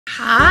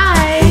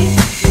Hi.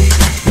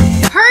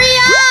 Hurry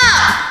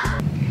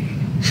up!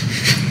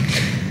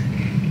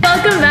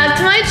 Welcome back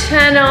to my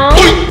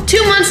channel.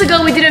 2 months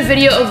ago, we did a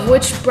video of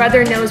which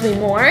brother knows me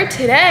more.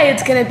 Today,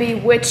 it's gonna be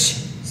which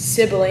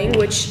sibling,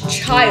 which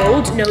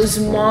child knows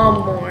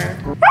mom more.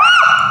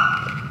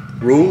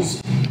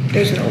 Rules?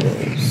 There's no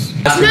rules.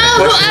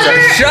 No,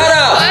 shut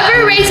up!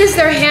 Whoever raises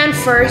their hand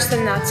first,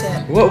 then that's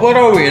it. What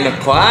are we, in a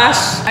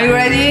class? Are you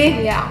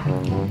ready? Yeah.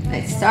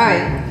 Let's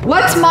start.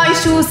 What's my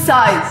shoe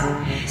size?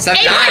 8.5!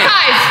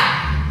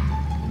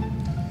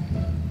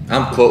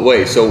 I'm close.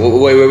 Wait, so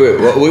wait.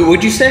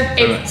 What'd you say?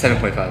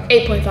 7.5.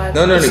 8.5.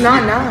 No. It's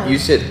not 9. You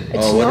said.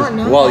 It's not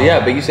 9. Well, yeah,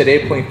 but you said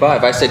 8.5.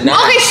 I said 9.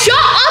 Okay, shut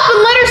up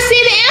and let her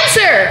say the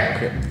answer.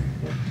 Okay.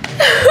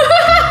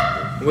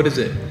 What is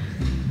it?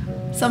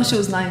 Some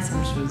shoes 9,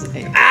 some shoes 8.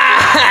 You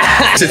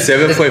said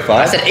 7.5?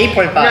 I said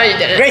 8.5. No, you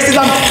didn't. Grace is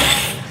on.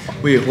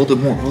 Wait, hold it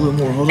more.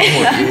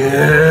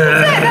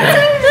 Yeah.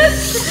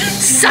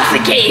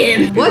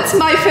 Suffocating. What's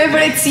my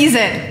favorite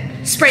season?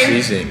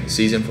 Spring.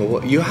 Season for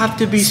what? You have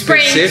to be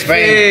Spring.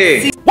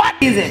 specific. What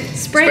season?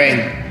 Spring.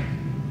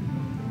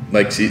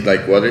 Like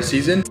weather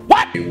season?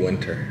 What?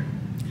 Winter.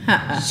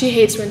 She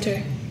hates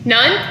winter.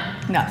 None?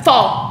 No.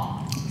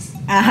 Fall.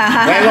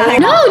 Wait.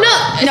 No.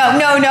 No.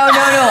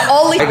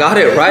 Only. I got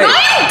it right. No,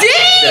 you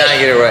didn't. Did I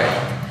get it right?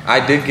 I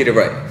did get it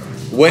right.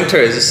 Winter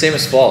is the same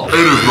as fall. Go!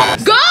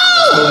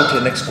 Go to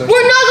the next question.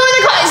 We're not going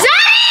to call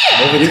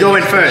Zaddy! You go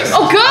in first.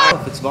 Oh,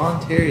 God! If it's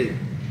voluntary.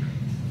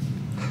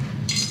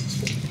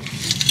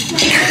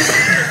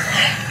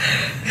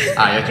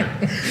 Your turn.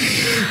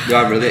 Do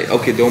I really?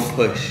 Okay, don't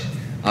push.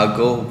 I'll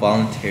go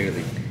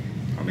voluntarily.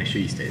 I'll make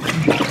sure you stay there.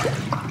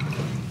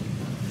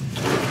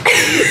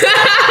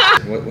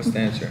 What's the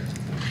answer?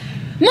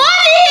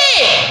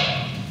 Money!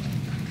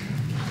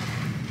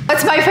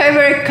 What's my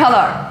favorite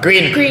color?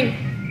 Green. Green.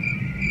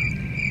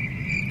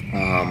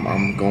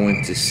 I'm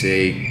going to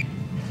say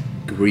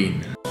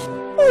green.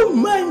 Oh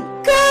my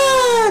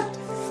God!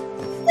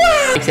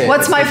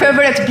 What's my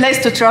favorite place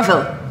to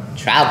travel?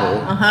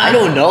 Travel? I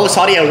don't know.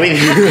 Saudi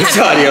Arabia.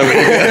 Saudi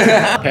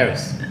Arabia.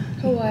 Paris.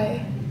 Hawaii.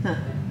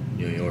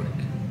 New York.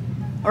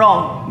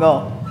 Wrong.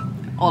 Go.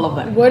 All of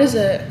them. What is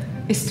it?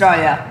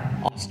 Australia.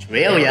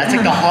 Australia. That's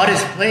like the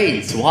hottest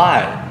place.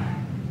 Why?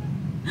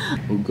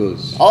 Who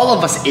goes? All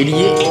of us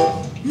idiot.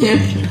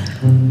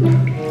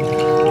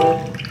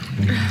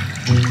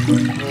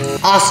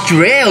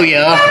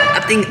 Australia?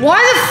 I think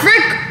Why the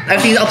frick?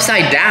 everything's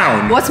upside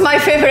down. What's my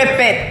favorite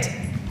pet?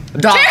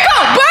 Dog.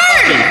 Jericho,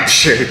 bird!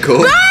 Circle.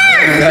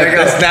 Bird!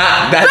 That's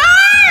not. That's,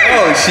 Bird!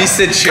 no, she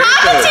said circle.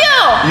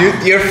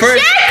 Cockatiel! Your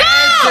first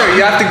Circle! answer.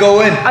 You have to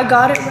go in. I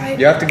got it right.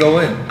 You have to go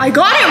in. I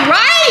got it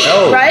right!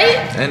 No. Right?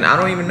 And I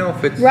don't even know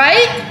if it's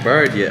Right?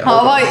 bird yet. How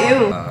about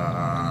you?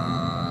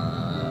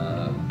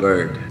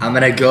 Bird. I'm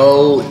gonna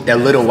go the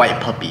little white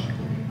puppy.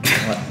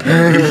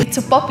 It's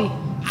a puppy.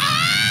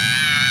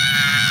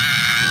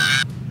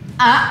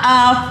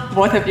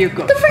 Both of you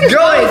go. The frick is Go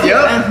wrong it, with you?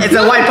 yo. It's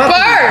a white puppy.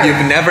 Bird!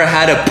 You've never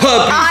had a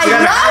puppy. I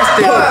love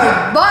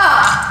bird,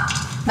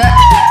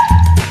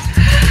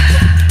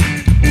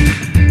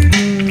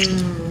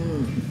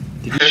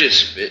 Did you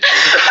just spit?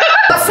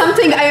 but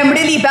something I am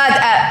really bad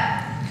at.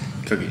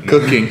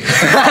 Cooking.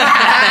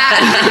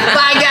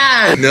 My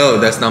God. No,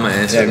 that's not my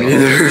answer. Yeah, me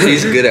neither.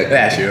 She's good at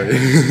Yeah, sure.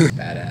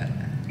 Bad at.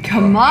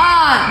 Come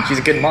on. She's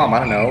a good mom. I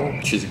don't know.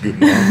 She's a good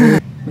mom.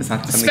 It's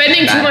not something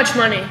Spending too bad. much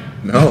money.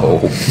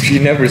 No, she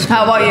never.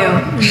 How about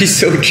you? She's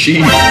so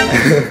cheap.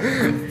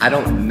 I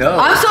don't know.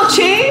 I'm so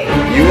cheap.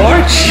 You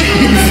are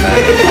cheap.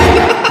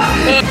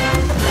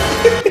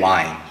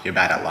 Lying. You're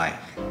bad at lying.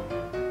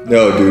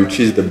 No, dude,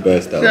 she's the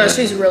best at No, lying.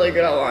 she's really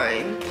good at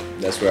lying.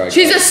 That's where I.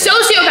 She's a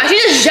sociopath.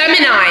 She's a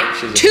Gemini.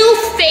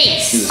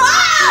 Two-faced. I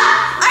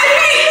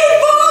hate you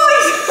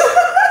boys.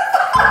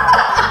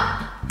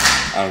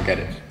 I don't get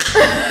it.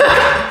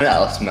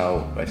 I'll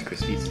smell Rice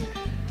Krispies.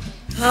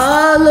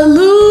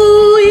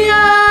 Hallelujah.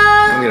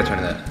 I'm gonna turn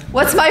to that.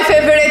 What's my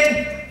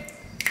favorite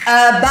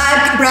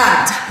bag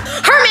brand?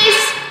 Hermes.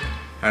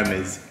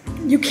 Hermes.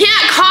 You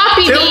can't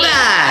copy Too me.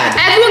 bad.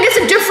 Everyone gets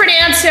a different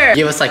answer.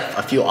 Give us like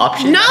a few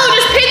options. No,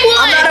 just pick one.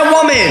 I'm not a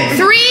woman.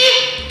 3,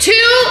 2.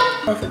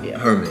 Both of you.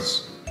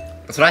 Hermes.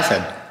 That's what I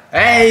said.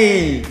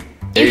 Hey.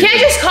 You can't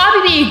just copy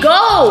me.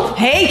 Go.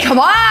 Hey, come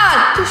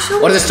on. There's so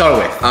What does it start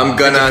with? I'm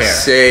gonna fair.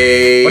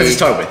 say. What does it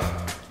start with?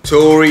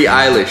 Tori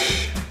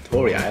Eilish.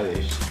 Tori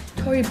Eilish.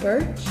 Tory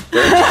Burch.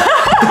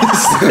 I'm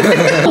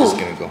just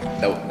gonna go.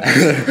 No.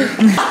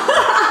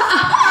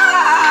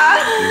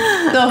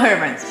 No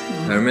Hermes.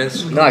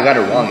 Hermes. No, I got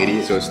it wrong,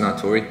 idiot. So it's not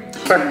Tori.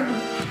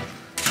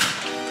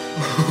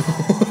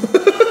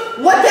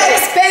 What the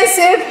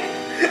expensive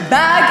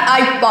bag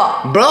I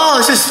bought? Bro,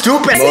 this is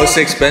stupid. Most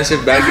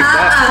expensive bag you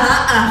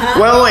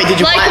bought. Wait, did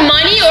you Like buy?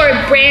 money or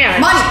brand?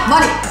 Money.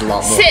 A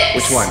lot more. 6.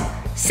 Which one?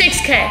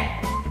 6K.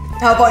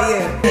 How about you?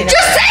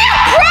 Just say a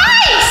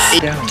price.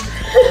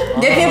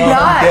 Give me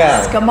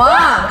price. down. Come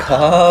on.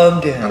 Calm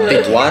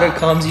down. Water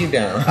calms you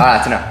down. Alright,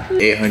 that's enough.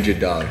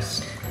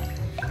 $800.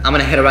 I'm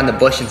gonna hit around the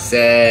bush and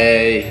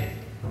say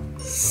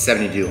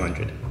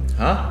 7,200.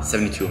 Huh?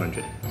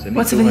 7,200.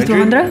 What's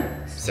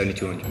 7,200?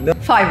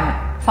 7,200.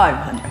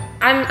 500.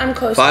 I'm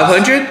close.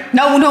 500?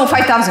 No,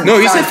 5,000. No,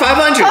 you said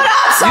 500. Oh,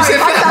 no, sorry, You said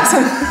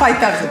 5,000.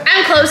 5,000.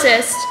 I'm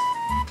closest.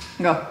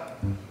 Go.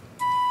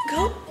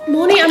 Go.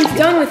 Moni, I'm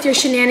done with your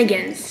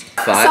shenanigans.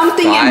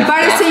 Something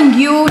embarrassing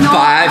you know.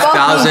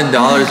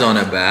 $5,000 on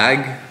a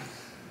bag?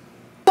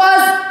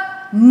 Was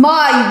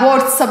my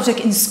worst subject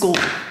in school.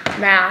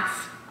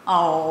 Math.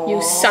 Oh.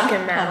 You suck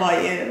in math. How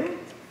about you?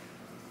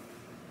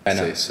 I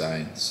say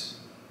science.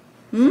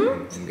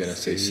 I'm gonna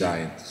say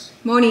science.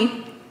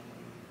 Moni.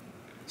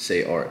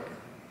 Say art.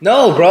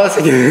 No, bro.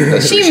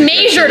 She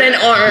majored in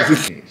art.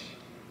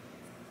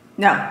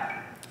 No.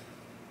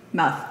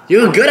 Math.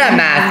 You're good at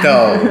math,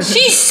 though.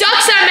 She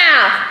sucks at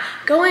math.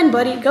 Go in,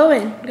 buddy. Go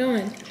in. Go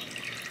in.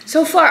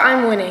 So far,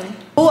 I'm winning.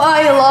 Who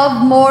I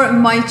love more,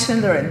 my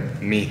children.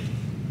 Me.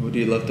 Who do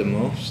you love the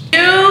most?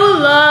 You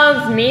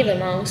love me the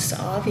most,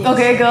 obviously.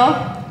 Okay, go.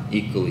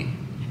 Equally.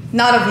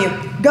 None of you.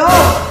 Go.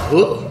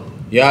 Who?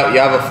 You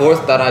have a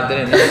fourth that I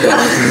didn't know.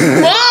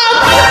 Mom!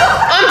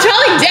 I'm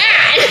telling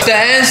Dad! What's the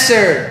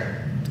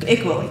answer?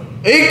 Equally.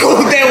 Equal.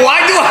 Then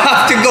why do I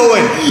have to go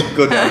in?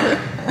 Go down.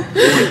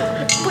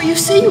 But you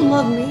say you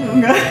love me.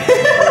 Go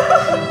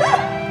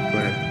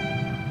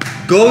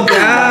ahead. Go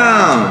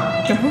down.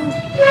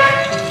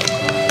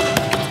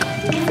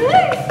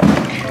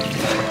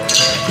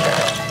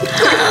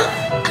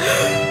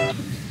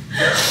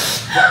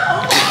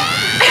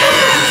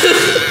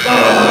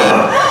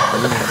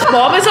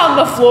 Mom is on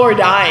the floor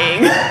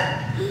dying.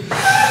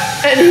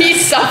 And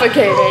he's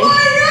suffocating.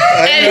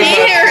 Oh and he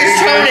hears his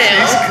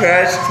toenails. She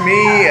scratched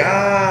me.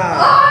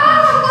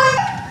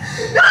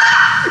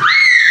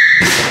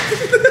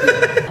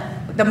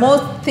 The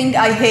most thing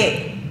I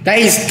hate. That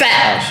he's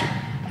fat.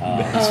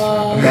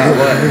 About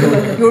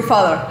what? Your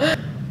father.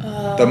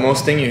 The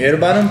most thing you hate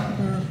about him?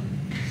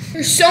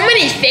 There's so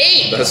many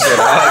things. That's what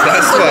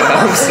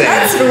I'm saying.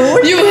 That's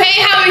rude. You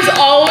hate how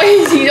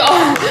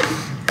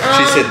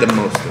she said the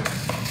most.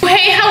 You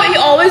hate how he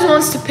always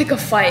wants to pick a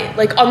fight,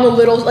 like on the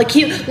little,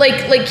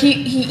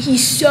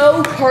 he's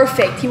so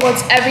perfect. He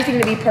wants everything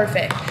to be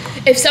perfect.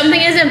 If something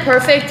isn't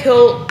perfect,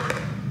 he'll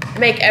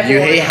make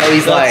everyone. You hate how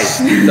he's That's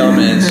like. dumb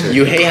answer.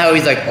 You hate how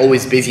he's like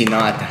always busy,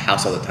 not at the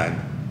house all the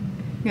time.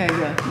 Yeah.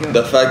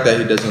 The fact that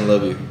he doesn't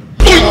love you.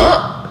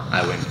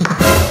 I win.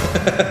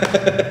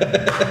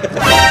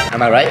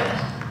 Am I right?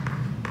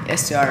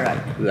 Yes, you are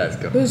right. Let's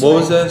go. Who's What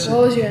was right? the answer?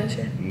 What was your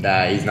answer?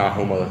 That he's not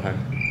home all the time.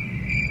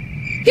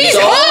 He's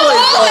home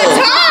all the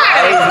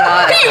time! He's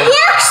not. He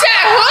works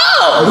at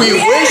home! We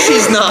wish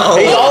he's not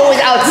He's home. always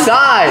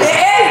outside.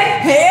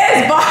 He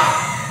is, but...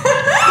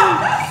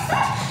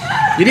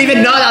 You didn't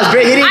even know that was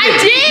great. I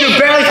did. You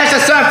barely touched the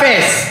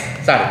surface.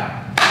 Sorry.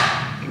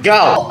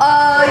 Go.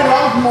 I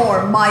love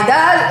more, my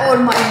dad or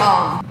my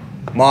mom?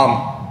 Mom.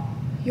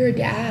 Your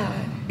dad.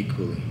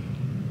 Equally.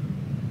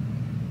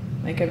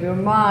 Make up your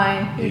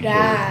mind. Your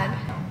dad.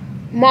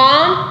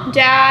 Mom,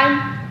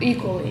 dad,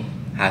 equally.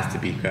 Has to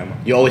be grandma.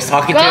 You're always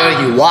talking to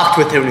her. You walked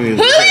with her when you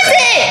Who is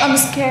it? I'm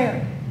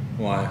scared.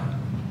 Why?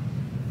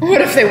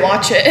 What if they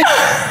watch it?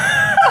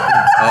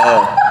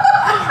 Oh.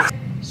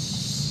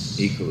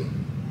 Equally.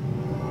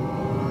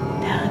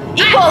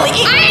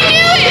 Equally. I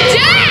knew it,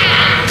 Dad!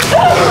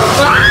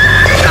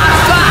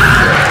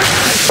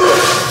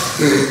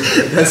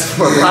 That's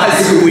for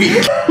last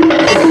week.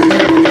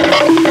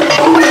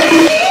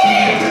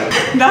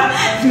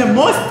 The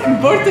most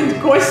important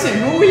question,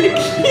 who will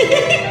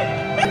keep?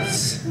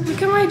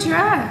 Look at my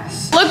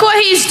dress. Look what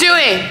he's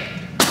doing.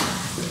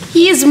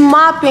 He is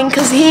mopping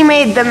because he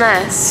made the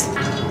mess.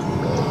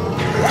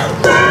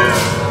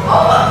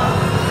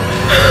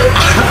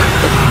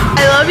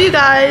 I love you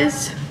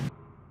guys.